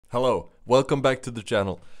Hello, welcome back to the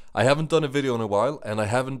channel. I haven't done a video in a while, and I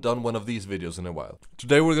haven't done one of these videos in a while.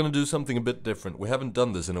 Today we're gonna do something a bit different. We haven't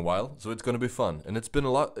done this in a while, so it's gonna be fun. And it's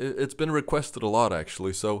been requested a lot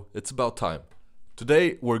actually, so it's about time.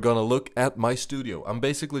 Today we're gonna look at my studio. I'm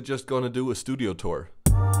basically just gonna do a studio tour.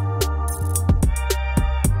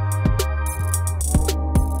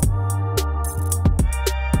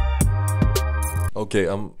 Okay,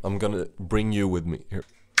 I'm gonna bring you with me here.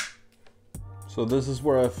 So this is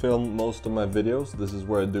where I film most of my videos. This is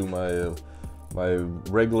where I do my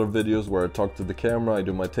regular videos where I talk to the camera, I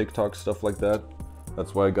do my TikTok, stuff like that.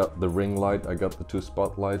 That's why I got the ring light, I got the 2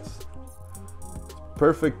 spotlights.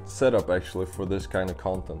 Perfect setup actually for this kind of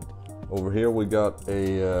content. Over here we got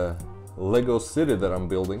a Lego city that I'm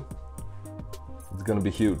building. It's gonna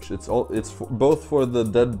be huge. It's both for the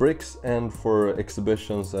dead bricks and for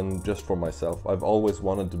exhibitions and just for myself. I've always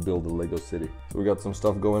wanted to build a Lego city. So we got some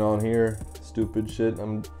stuff going on here. Stupid shit.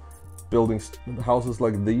 I'm building houses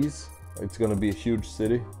like these. It's gonna be a huge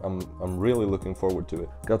city. I'm really looking forward to it.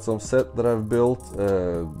 Got some set that I've built.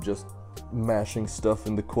 Just mashing stuff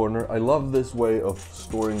in the corner. I love this way of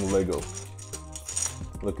storing Lego.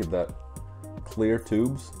 Look at that. Clear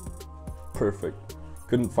tubes. Perfect.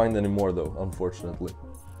 Couldn't find any more though, unfortunately.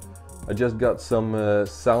 I just got some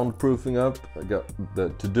soundproofing up. I got the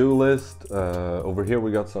to-do list. Over here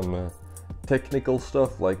we got some technical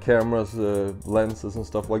stuff like cameras, lenses and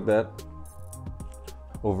stuff like that.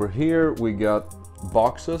 Over here we got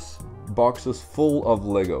boxes full of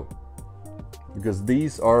Lego. Because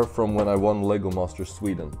these are from when I won Lego Masters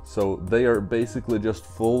Sweden. So they are basically just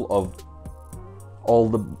full of all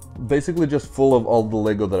the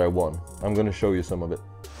Lego that I won. I'm gonna show you some of it.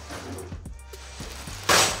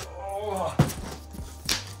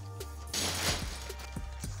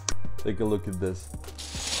 Take a look at this.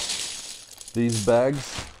 These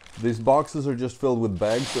boxes are just filled with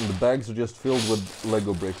bags, and the bags are just filled with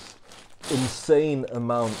Lego bricks. Insane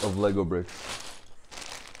amount of Lego bricks.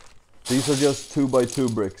 These are just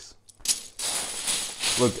 2x2 bricks.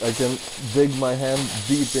 Look, I can dig my hand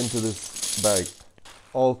deep into this bag.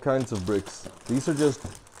 All kinds of bricks. These are just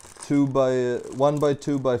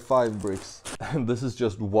 1x2x5 bricks. And this is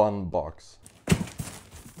just one box.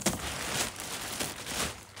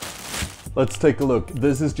 Let's take a look.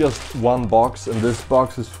 This is just one box, and this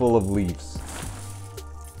box is full of leaves.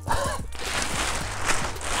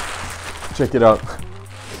 Check it out.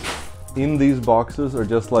 In these boxes are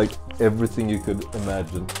just like everything you could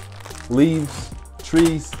imagine. Leaves,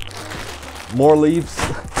 trees, more leaves.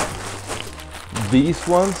 These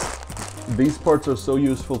parts are so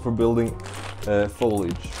useful for building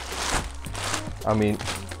foliage. I mean,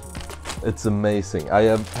 it's amazing. I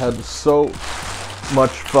have had so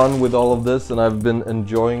much fun with all of this, and I've been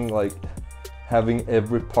enjoying like having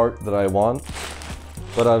every part that I want,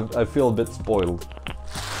 but I feel a bit spoiled.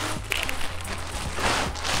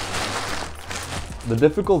 The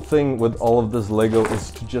difficult thing with all of this Lego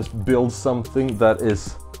is to just build something that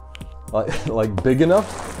is like big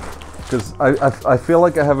enough, because I feel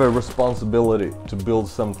like I have a responsibility to build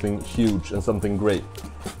something huge and something great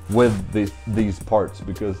with these parts,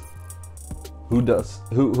 because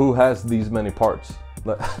who has these many parts?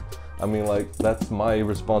 I mean, like, that's my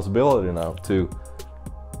responsibility now to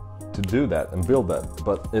do that and build that,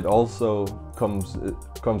 but it also comes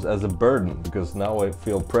as a burden, because now I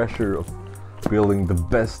feel pressure of building the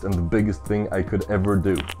best and the biggest thing I could ever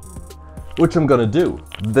do, which I'm gonna do.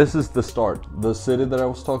 This is the start. The city that I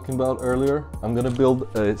was talking about earlier, I'm gonna build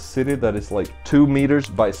a city that is like 2 meters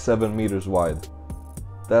by 7 meters wide.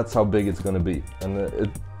 That's how big it's gonna be, and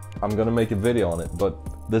I'm gonna make a video on it, but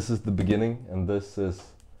this is the beginning, and this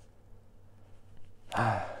is,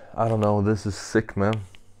 I don't know, this is sick, man.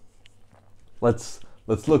 Let's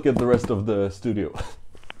look at the rest of the studio.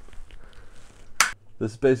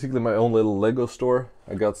 This is basically my own little Lego store.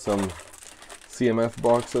 I got some CMF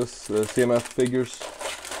boxes, CMF figures.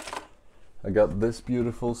 I got this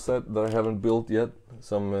beautiful set that I haven't built yet.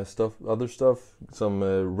 Some other stuff, some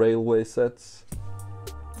railway sets.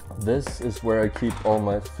 This is where I keep all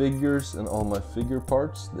my figures and all my figure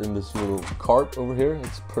parts in this little cart over here.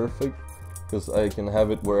 It's perfect because I can have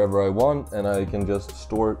it wherever I want, and I can just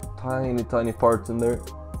store tiny parts in there.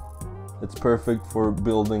 It's perfect for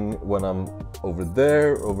building when I'm over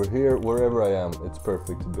there, over here, wherever I am. It's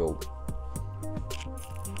perfect to build.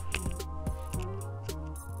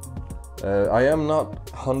 I am not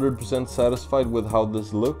 100% satisfied with how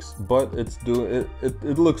this looks, but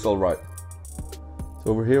it looks alright.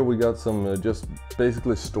 So over here we got some just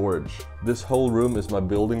basically storage. This whole room is my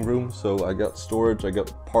building room, so I got storage, I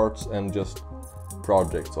got parts and just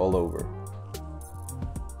projects all over.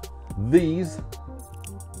 These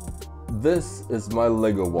This is my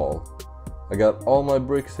Lego wall. I got all my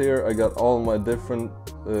bricks here, I got all my different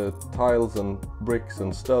tiles and bricks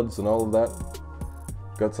and studs and all of that.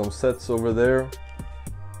 Got some sets over there.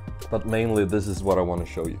 But mainly this is what I want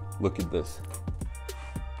to show you. Look at this.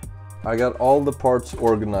 I got all the parts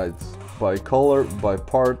organized by color, by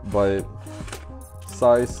part, by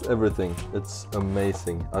size, everything. It's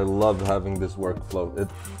amazing. I love having this workflow. It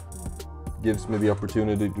gives me the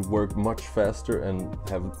opportunity to work much faster and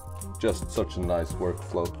have just such a nice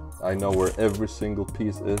workflow. I know where every single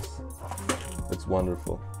piece is. It's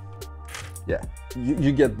wonderful. Yeah,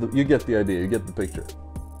 you get the idea, you get the picture.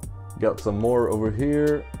 Got some more over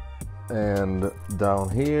here and down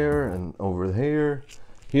here and over here.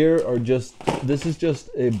 Here are this is just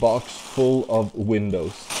a box full of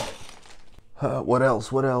windows. What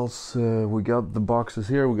else? We got the boxes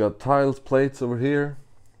here, we got tiles, plates over here.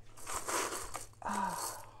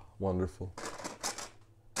 Wonderful.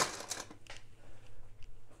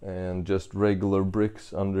 And just regular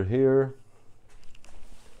bricks under here.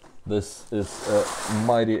 This is a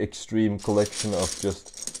mighty extreme collection of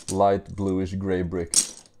just light bluish gray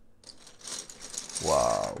bricks.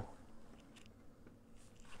 Wow.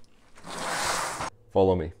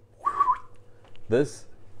 Follow me. This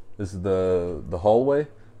is the hallway.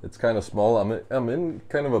 It's kind of small. I'm in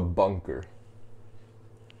kind of a bunker.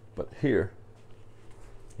 But here,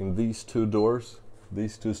 in these two doors,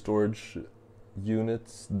 these two storage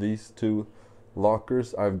units, these two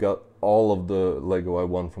lockers, I've got all of the Lego I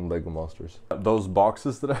won from Lego Masters. Those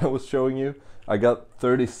boxes that I was showing you, I got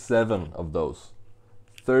 37 of those.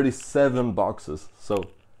 37 boxes, so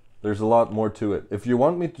there's a lot more to it. If you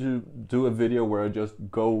want me to do a video where I just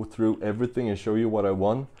go through everything and show you what I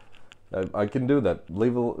won, I can do that.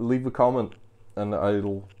 Leave a comment and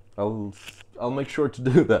I'll make sure to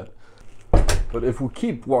do that. But if we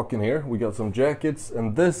keep walking here, we got some jackets,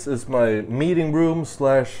 and this is my meeting room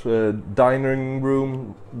slash dining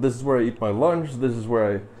room. This is where I eat my lunch. This is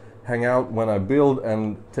where I hang out when I build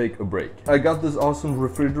and take a break. I got this awesome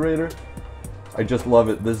refrigerator. I just love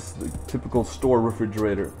it. This is the typical store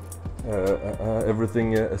refrigerator.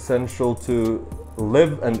 Everything essential to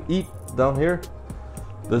live and eat down here.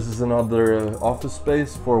 This is another office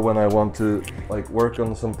space for when I want to like work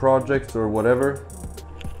on some projects or whatever.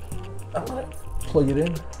 I'm gonna plug it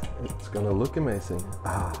in. It's gonna look amazing.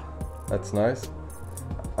 That's nice.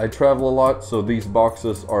 I travel a lot, so these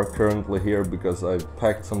boxes are currently here because I've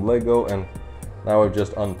packed some Lego and now I've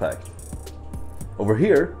just unpacked. Over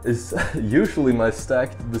here is usually my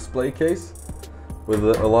stacked display case with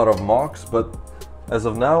a lot of mocks, but as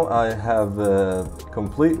of now I have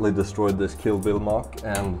completely destroyed this Kill Bill mock,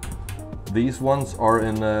 and these ones are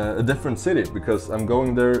in a different city because I'm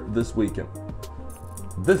going there this weekend.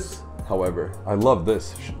 This, however, I love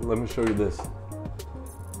this. Let me show you this.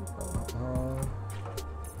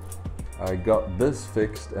 I got this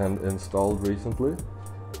fixed and installed recently.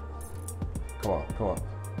 Come on, come on.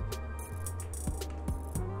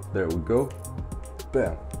 There we go.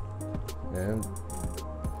 Bam. And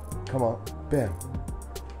come on. Bam.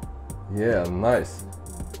 Yeah, nice.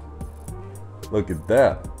 Look at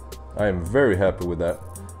that. I am very happy with that.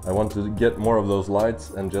 I want to get more of those lights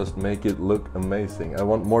and just make it look amazing. I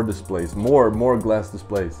want more displays, more glass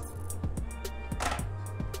displays.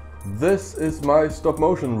 This is my stop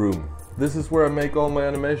motion room. This is where I make all my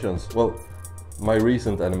animations. Well, my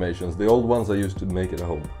recent animations. The old ones I used to make at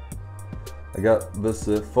home. I got this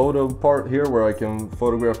photo part here where I can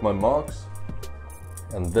photograph my mocks.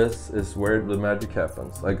 And this is where the magic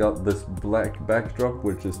happens. I got this black backdrop,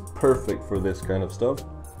 which is perfect for this kind of stuff.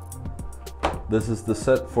 This is the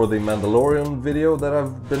set for the Mandalorian video that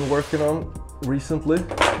I've been working on recently.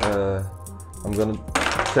 I'm gonna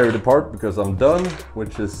tear it apart because I'm done,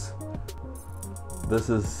 which is... This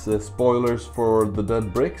is spoilers for the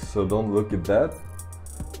dead bricks, so don't look at that.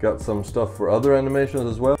 Got some stuff for other animations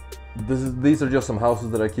as well. These are just some houses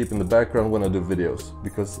that I keep in the background when I do videos,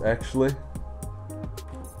 because actually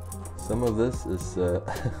some of this is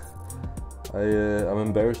I'm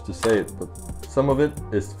embarrassed to say it, but some of it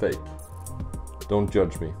is fake. Don't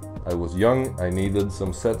judge me. I was young, I needed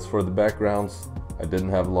some sets for the backgrounds, I didn't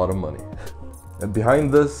have a lot of money. And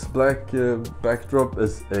behind this black backdrop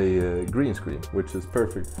is a green screen, which is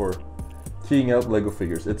perfect for keying out Lego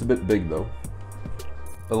figures. It's a bit big though.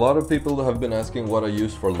 A lot of people have been asking what I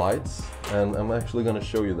use for lights, and I'm actually going to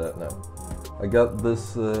show you that now. I got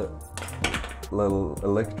this little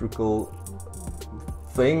electrical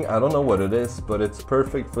thing. I don't know what it is, but it's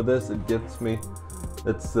perfect for this. It gets me,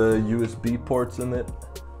 it's USB ports in it.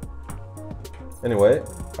 Anyway,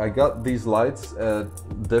 I got these lights at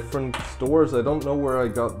different stores. I don't know where I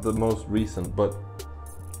got the most recent, but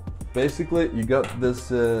Basically, you got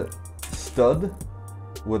this stud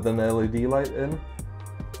with an LED light in,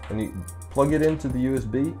 and you plug it into the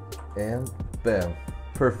USB, and bam,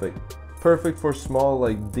 perfect. Perfect for small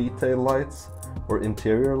like detail lights or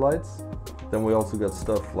interior lights. Then we also got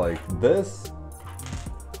stuff like this.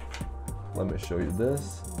 Let me show you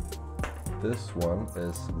this. This one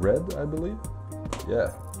is red, I believe.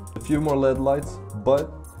 Yeah, a few more LED lights,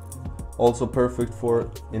 but also perfect for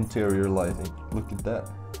interior lighting. Look at that.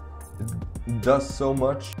 It does so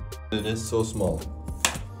much. It is so small.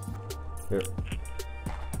 Here.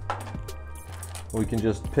 We can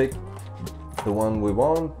just pick the one we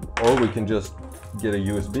want, or we can just get a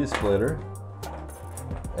USB splitter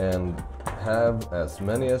and have as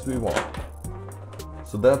many as we want.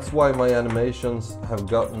 So that's why my animations have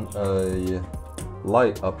gotten a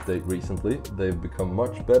light update recently. They've become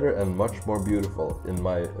much better and much more beautiful, in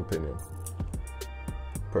my opinion.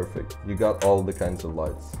 Perfect. You got all the kinds of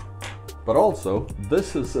lights. But also,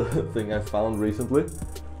 this is a thing I found recently.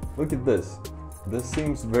 Look at this. This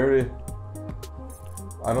seems very,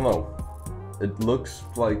 I don't know. It looks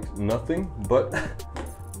like nothing, but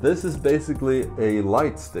this is basically a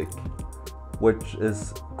light stick, which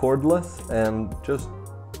is cordless and just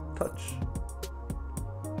touch.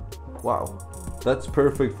 Wow, that's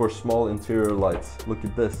perfect for small interior lights. Look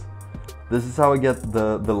at this. This is how I get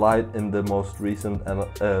the light in the most recent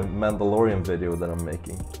Mandalorian video that I'm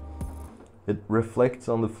making. It reflects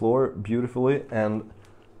on the floor beautifully, and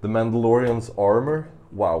the Mandalorian's armor,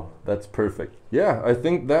 wow, that's perfect. Yeah, I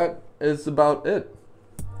think that is about it.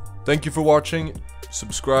 Thank you for watching.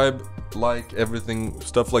 Subscribe, like, everything,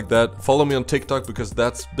 stuff like that. Follow me on TikTok because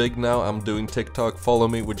that's big now. I'm doing TikTok. Follow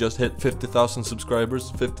me. We just hit 50,000 subscribers,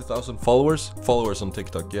 50,000 followers. Followers on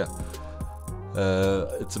TikTok, yeah.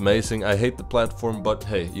 It's amazing. I hate the platform, but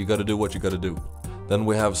hey, you gotta do what you gotta do. Then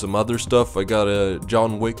we have some other stuff. I got a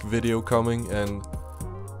John Wick video coming, and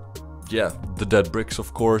yeah, the dead bricks,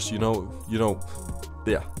 of course, you know,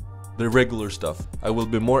 yeah, the regular stuff. I will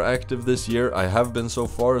be more active this year. I have been so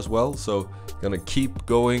far as well, so gonna keep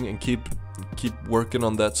going and keep working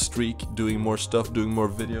on that streak, doing more stuff, doing more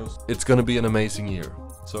videos. It's gonna be an amazing year.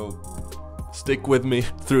 So stick with me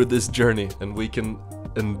through this journey, and we can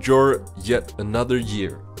endure yet another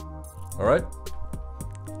year. All right?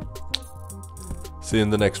 See you in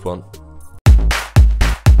the next one.